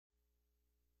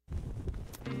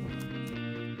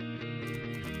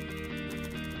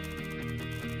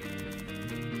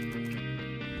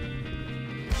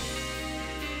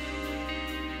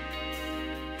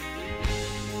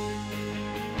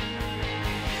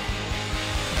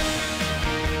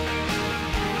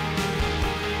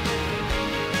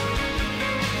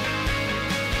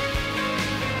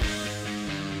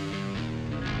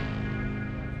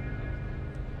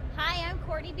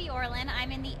Phoebe Orlin.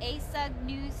 I'm in the ASUG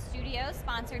News Studio,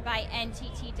 sponsored by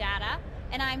NTT Data,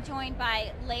 and I'm joined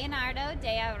by Leonardo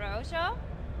De Araujo,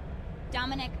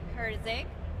 Dominic Herzig,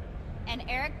 and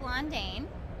Eric Blondane.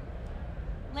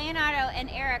 Leonardo and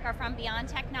Eric are from Beyond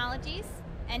Technologies,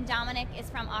 and Dominic is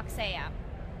from Oxea.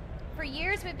 For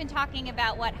years we've been talking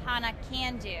about what HANA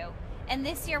can do, and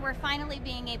this year we're finally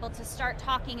being able to start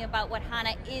talking about what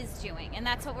HANA is doing, and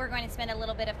that's what we're going to spend a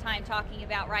little bit of time talking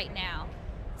about right now.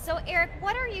 So Eric,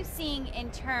 what are you seeing in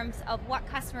terms of what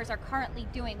customers are currently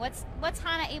doing? What's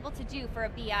HANA able to do for a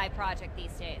BI project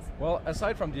these days? Well,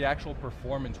 aside from the actual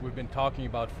performance we've been talking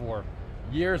about for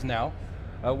years now,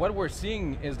 what we're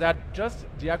seeing is that just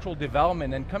the actual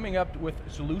development and coming up with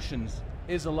solutions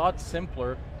is a lot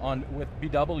simpler with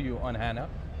BW on HANA,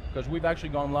 because we've actually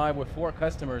gone live with 4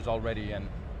 customers already, and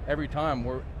every time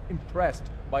we're impressed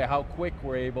by how quick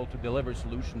we're able to deliver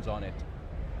solutions on it.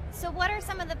 So what are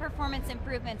some of the performance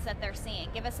improvements that they're seeing?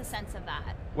 Give us a sense of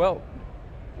that. Well,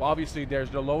 obviously there's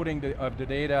the loading of the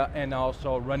data and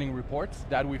also running reports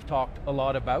that we've talked a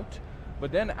lot about.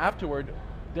 But then afterward,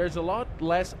 there's a lot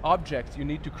less objects you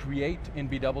need to create in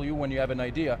BW when you have an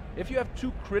idea. If you have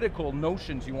 2 critical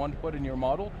notions you want to put in your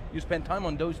model, you spend time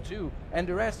on those 2, and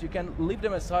the rest you can leave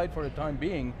them aside for the time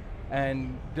being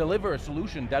and deliver a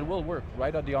solution that will work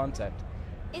right at the onset.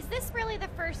 Is this really the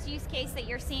first use case that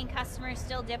you're seeing customers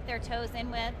still dip their toes in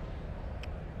with?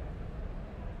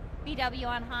 BW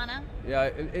on HANA? Yeah,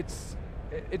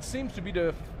 it seems to be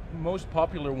the most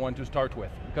popular one to start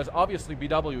with, because obviously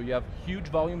BW, you have huge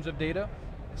volumes of data,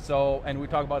 and we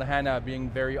talk about HANA being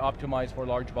very optimized for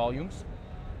large volumes.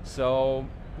 So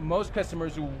most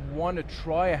customers who want to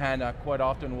try HANA quite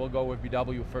often will go with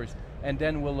BW first, and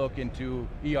then we'll look into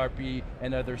ERP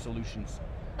and other solutions.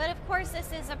 But of course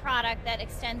this is a product that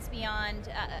extends beyond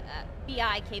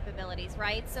BI capabilities,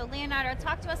 right? So Leonardo,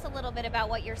 talk to us a little bit about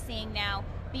what you're seeing now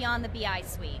beyond the BI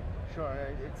suite. Sure,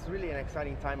 it's really an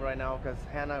exciting time right now because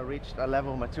HANA reached a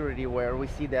level of maturity where we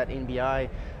see that in BI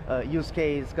use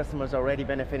case, customers are already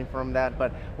benefiting from that,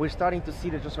 but we're starting to see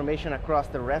the transformation across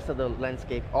the rest of the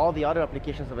landscape, all the other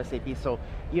applications of SAP. So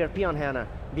ERP on HANA,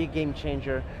 big game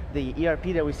changer. The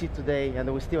ERP that we see today and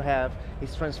that we still have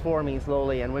is transforming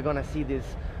slowly, and we're going to see this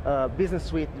business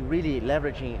suite really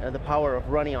leveraging the power of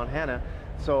running on HANA.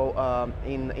 So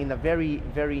in a very,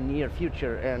 very near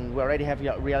future, and we already have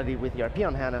reality with ERP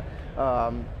on HANA,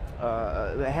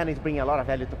 HANA is bringing a lot of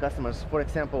value to customers. For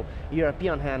example, ERP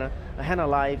on HANA, HANA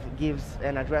Live gives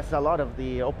and addresses a lot of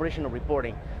the operational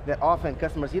reporting that often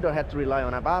customers either had to rely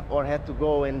on ABAP or had to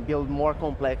go and build more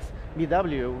complex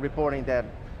BW reporting that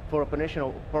for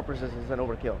operational purposes is an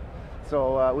overkill.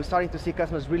 So we're starting to see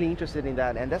customers really interested in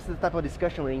that, and that's the type of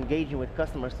discussion we're engaging with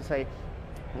customers to say,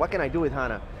 what can I do with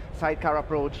HANA? Sidecar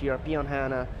approach, ERP on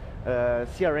HANA,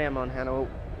 CRM on HANA,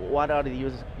 what are the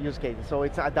use cases? So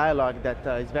it's a dialogue that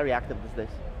is very active these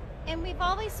days. And we've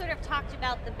always sort of talked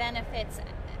about the benefits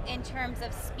in terms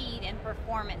of speed and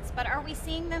performance, but are we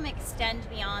seeing them extend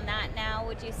beyond that now,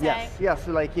 would you say? Yes,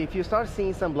 like if you start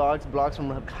seeing some blogs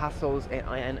from Hassels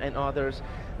and others,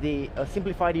 the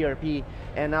simplified ERP,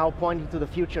 and now pointing to the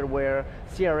future where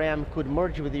CRM could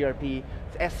merge with ERP,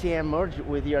 SCM merge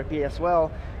with ERP as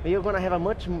well, you're going to have a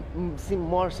much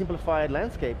more simplified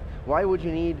landscape. Why would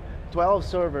you need 12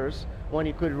 servers when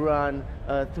you could run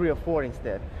 3 or 4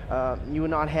 instead? You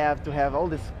would not have to have all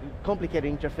this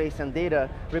complicated interface and data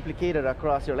replicated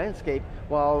across your landscape,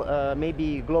 while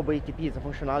maybe global ETP is a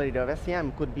functionality of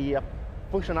SCM could be a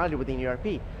functionality within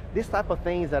ERP. These type of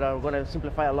things that are going to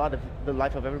simplify a lot of the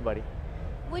life of everybody.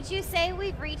 Would you say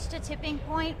we've reached a tipping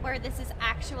point where this is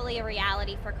actually a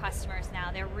reality for customers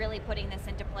now? They're really putting this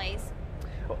into place?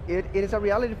 It is a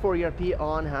reality for ERP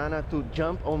on HANA to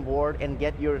jump on board and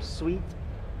get your suite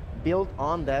built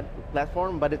on that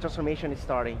platform, but the transformation is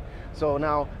starting. So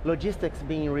now logistics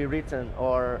being rewritten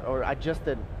or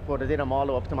adjusted for the data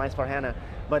model optimized for HANA,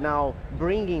 but now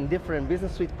bringing different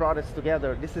business suite products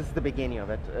together, this is the beginning of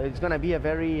it. It's going to be a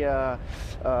very, a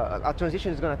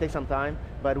transition is going to take some time,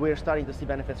 but we're starting to see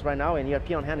benefits right now, and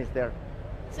ERP on HANA is there.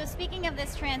 So speaking of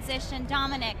this transition,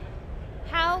 Dominic,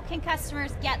 how can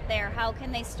customers get there? How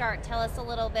can they start? Tell us a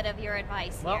little bit of your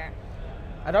advice here.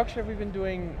 At Oxea, we've been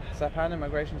doing SAP HANA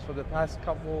migrations for the past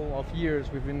couple of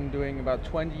years. We've been doing about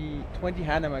 20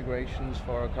 HANA migrations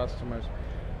for our customers.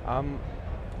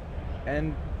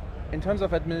 And in terms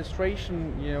of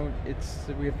administration, you know,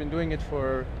 we've been doing it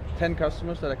for 10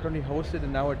 customers that are currently hosted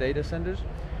in our data centers.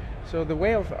 So the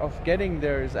way of getting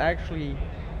there is actually,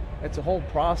 it's a whole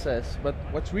process, but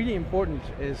what's really important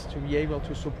is to be able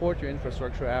to support your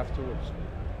infrastructure afterwards.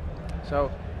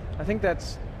 So I think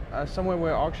that's somewhere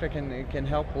where Akshay can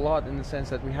help a lot, in the sense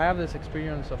that we have this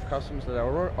experience of customers that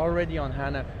are already on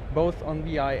HANA, both on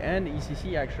BI and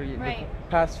ECC. Actually, Right.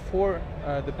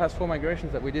 the past four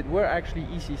migrations that we did were actually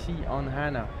ECC on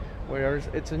HANA, whereas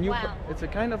it's a new, Wow. it's a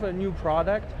kind of a new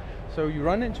product. So you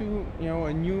run into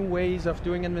a new ways of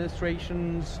doing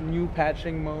administrations, new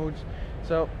patching modes.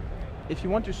 So if you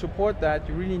want to support that,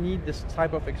 you really need this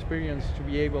type of experience to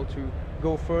be able to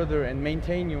go further and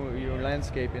maintain your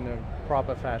landscape in a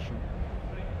proper fashion.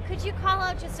 Could you call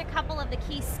out just a couple of the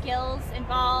key skills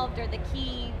involved, or the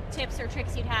key tips or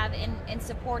tricks you'd have in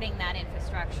supporting that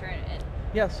infrastructure?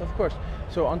 Yes, of course.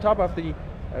 So on top of the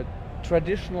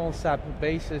traditional SAP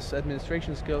basis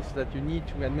administration skills that you need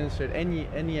to administer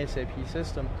any SAP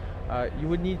system, you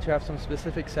would need to have some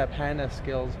specific SAP HANA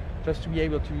skills, just to be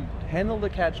able to handle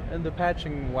the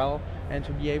patching well, and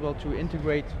to be able to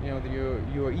integrate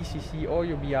your ECC or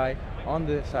your BI on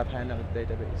the SAP HANA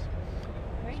database.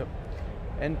 Great. So,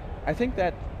 and I think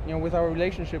that with our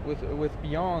relationship with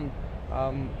Beyond,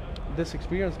 this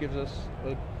experience gives us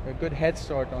a good head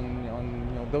start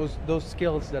on those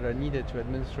skills that are needed to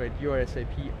administrate your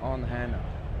SAP on HANA.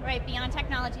 Right, Beyond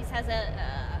Technologies has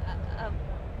a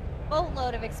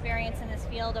boatload of experience in this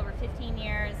field, over 15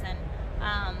 years, and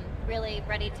really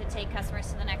ready to take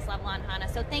customers to the next level on HANA.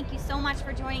 So thank you so much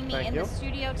for joining me in the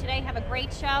studio today. Have a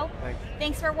great show. Thanks.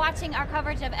 Thanks for watching our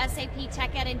coverage of SAP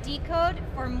TechEd and Decode.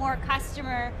 For more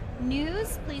customer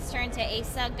news, please turn to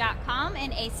asug.com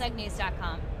and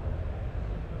asugnews.com.